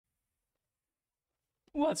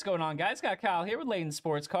What's going on, guys? Got Kyle here with Layton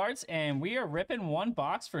Sports Cards, and we are ripping one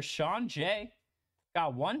box for Sean J.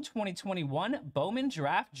 Got one 2021 Bowman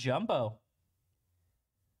Draft Jumbo.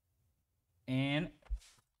 And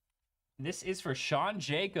this is for Sean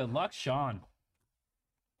J. Good luck, Sean.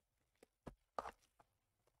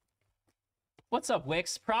 What's up,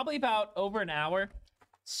 Wix? Probably about over an hour.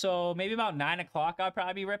 So maybe about 9 o'clock I'll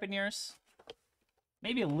probably be ripping yours.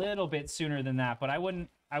 Maybe a little bit sooner than that, but I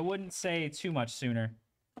wouldn't say too much sooner.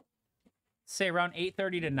 Say around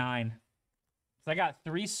 8:30 to 9. So I got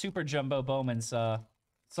 3 Super Jumbo Bowmans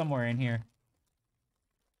somewhere in here.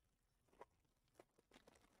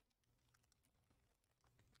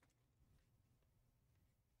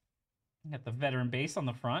 Got the veteran base on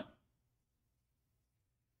the front.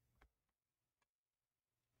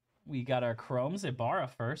 We got our Chromes Ibarra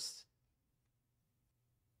first.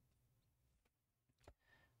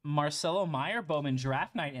 Marcelo Meyer Bowman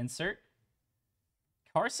Draft Night insert.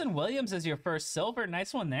 Carson Williams is your first silver.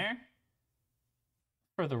 Nice one there.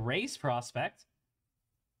 For the Rays prospect.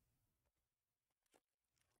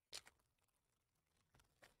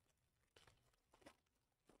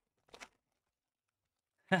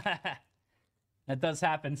 That does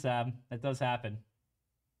happen, Sam. That does happen.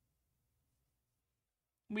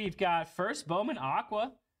 We've got first Bowman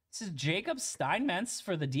Aqua. This is Jacob Steinmetz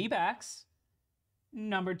for the D-backs.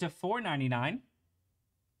 Numbered to 499.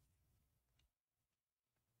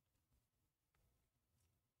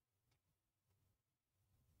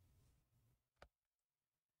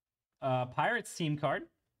 Pirates team card.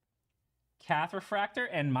 Cath Refractor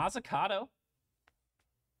and Mazzucato.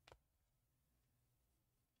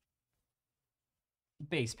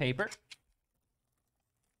 Base paper.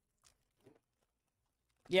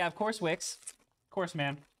 Yeah, of course, Wix. Of course,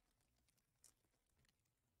 man.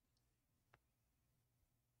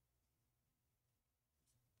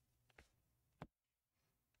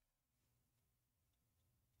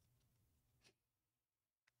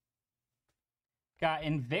 Got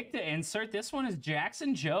Invicta insert. This one is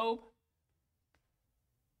Jackson Jobe.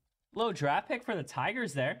 Low draft pick for the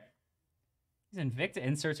Tigers there. These Invicta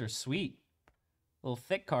inserts are sweet. Little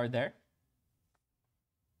thick card there.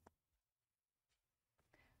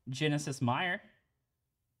 Genesis Meyer.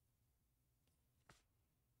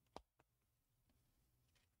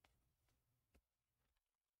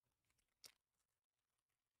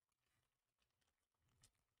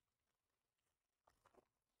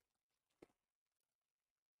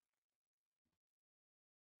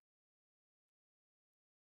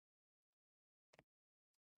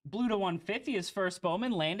 Blue to 150 is first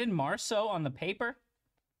Bowman. Landon Marceau on the paper.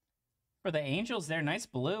 For the Angels there, nice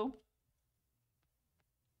blue.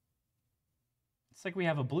 Looks like we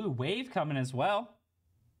have a blue wave coming as well.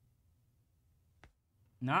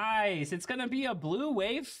 Nice. It's going to be a blue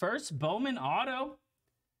wave first Bowman auto.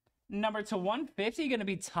 Number to 150 going to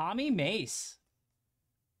be Tommy Mace.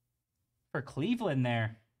 For Cleveland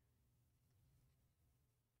there.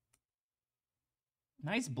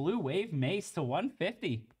 Nice blue wave Mace to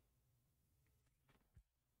 150.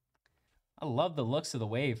 I love the looks of the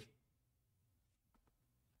wave.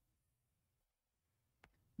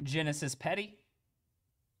 Genesis Petty.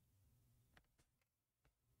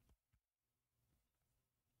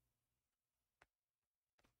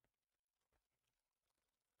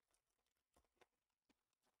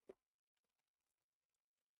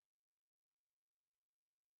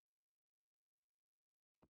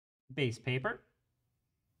 Base paper.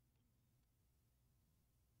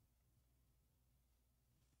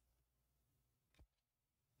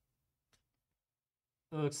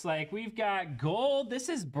 Looks like we've got gold. This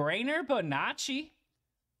is Brainer Bonacci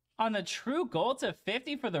on the true gold to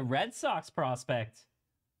 50 for the Red Sox prospect.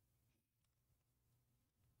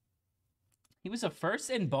 He was a first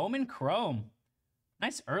in Bowman Chrome.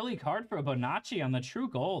 Nice early card for a Bonacci on the true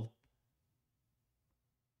gold.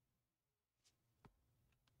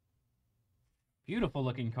 Beautiful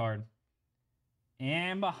looking card.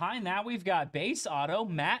 And behind that, we've got base auto,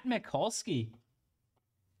 Matt Mikulski.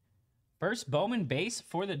 First Bowman base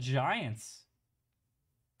for the Giants.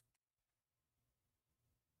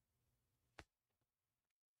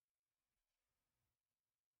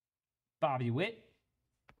 Bobby Witt.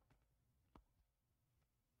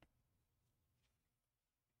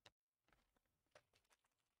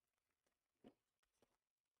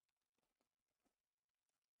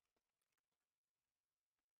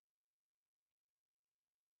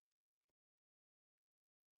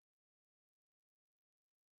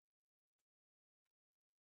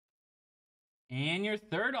 And your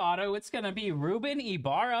third auto, it's going to be Ruben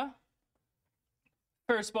Ibarra.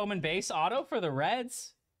 First Bowman base auto for the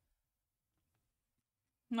Reds.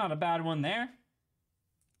 Not a bad one there.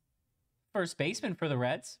 First baseman for the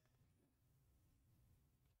Reds.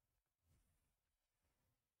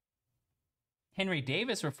 Henry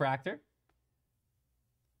Davis refractor.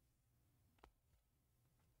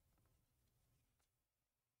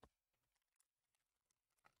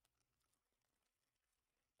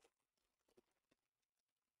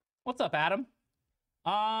 What's up, Adam?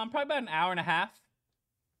 Probably about an hour and a half.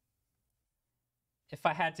 If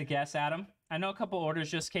I had to guess, Adam. I know a couple orders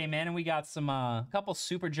just came in, and we got some couple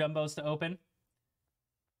super jumbos to open.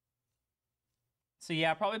 So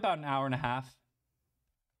yeah, probably about an hour and a half.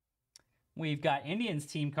 We've got Indians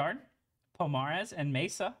team card, Pomares and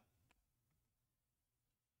Mesa.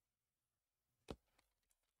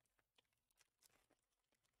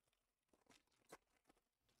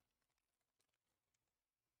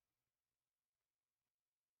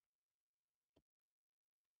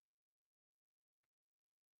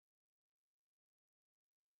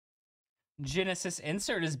 Genesis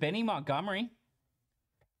insert is Benny Montgomery.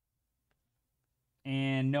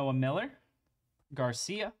 And Noah Miller.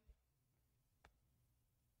 Garcia.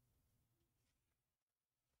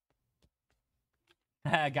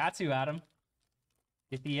 Got to, Adam.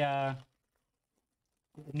 Get the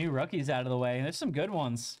new rookies out of the way. There's some good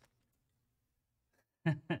ones.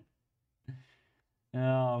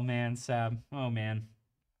 Oh, man, Sab. Oh, man.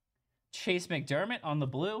 Chase McDermott on the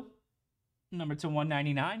blue. Number to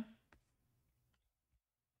 199.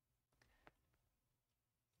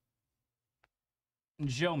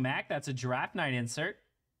 Joe Mack, that's a draft night insert.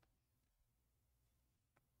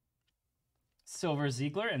 Silver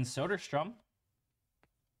Ziegler and Soderstrom.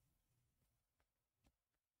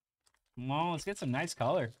 Well, let's get some nice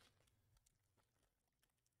color.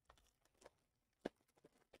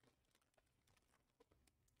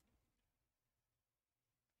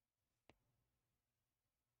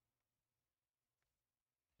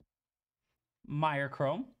 Meyer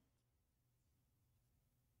Chrome.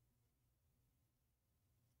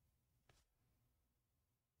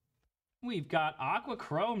 We've got Aqua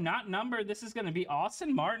Chrome, not numbered. This is going to be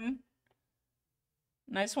Austin Martin.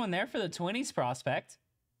 Nice one there for the Twinnies prospect.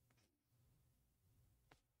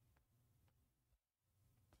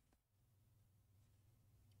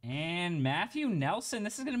 And Matthew Nelson.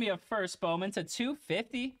 This is going to be a first Bowman to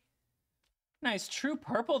 250. Nice true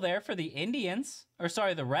purple there for the Indians. Or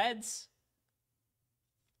sorry, the Reds.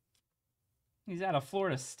 He's out of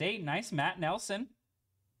Florida State. Nice Matt Nelson.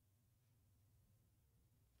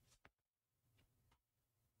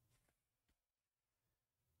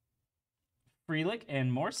 Frelick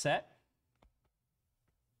and Morset.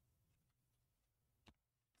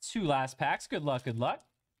 2 last packs. Good luck, good luck.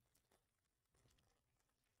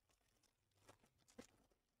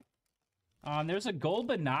 There's a gold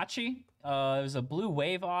Bonacci. There's a blue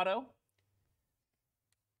wave auto.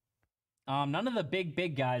 None of the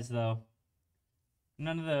big guys though.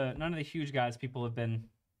 None of the huge guys people have been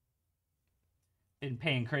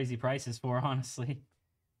paying crazy prices for, honestly.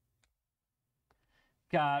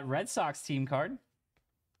 Got Red Sox team card.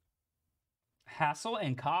 Hassel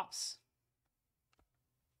and Cops.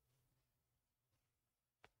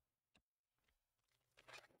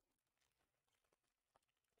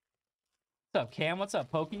 What's up, Cam? What's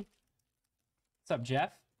up, Pokey? What's up,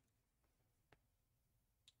 Jeff?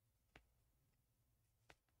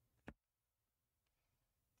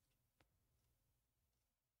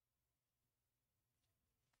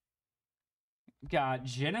 Got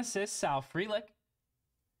Genesis, Sal Frelick.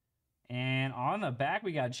 And on the back,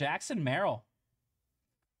 we got Jackson Merrill.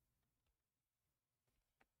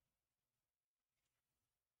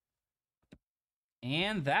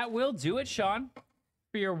 And that will do it, Sean,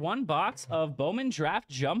 for your 1 box of Bowman Draft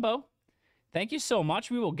Jumbo. Thank you so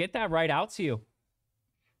much. We will get that right out to you.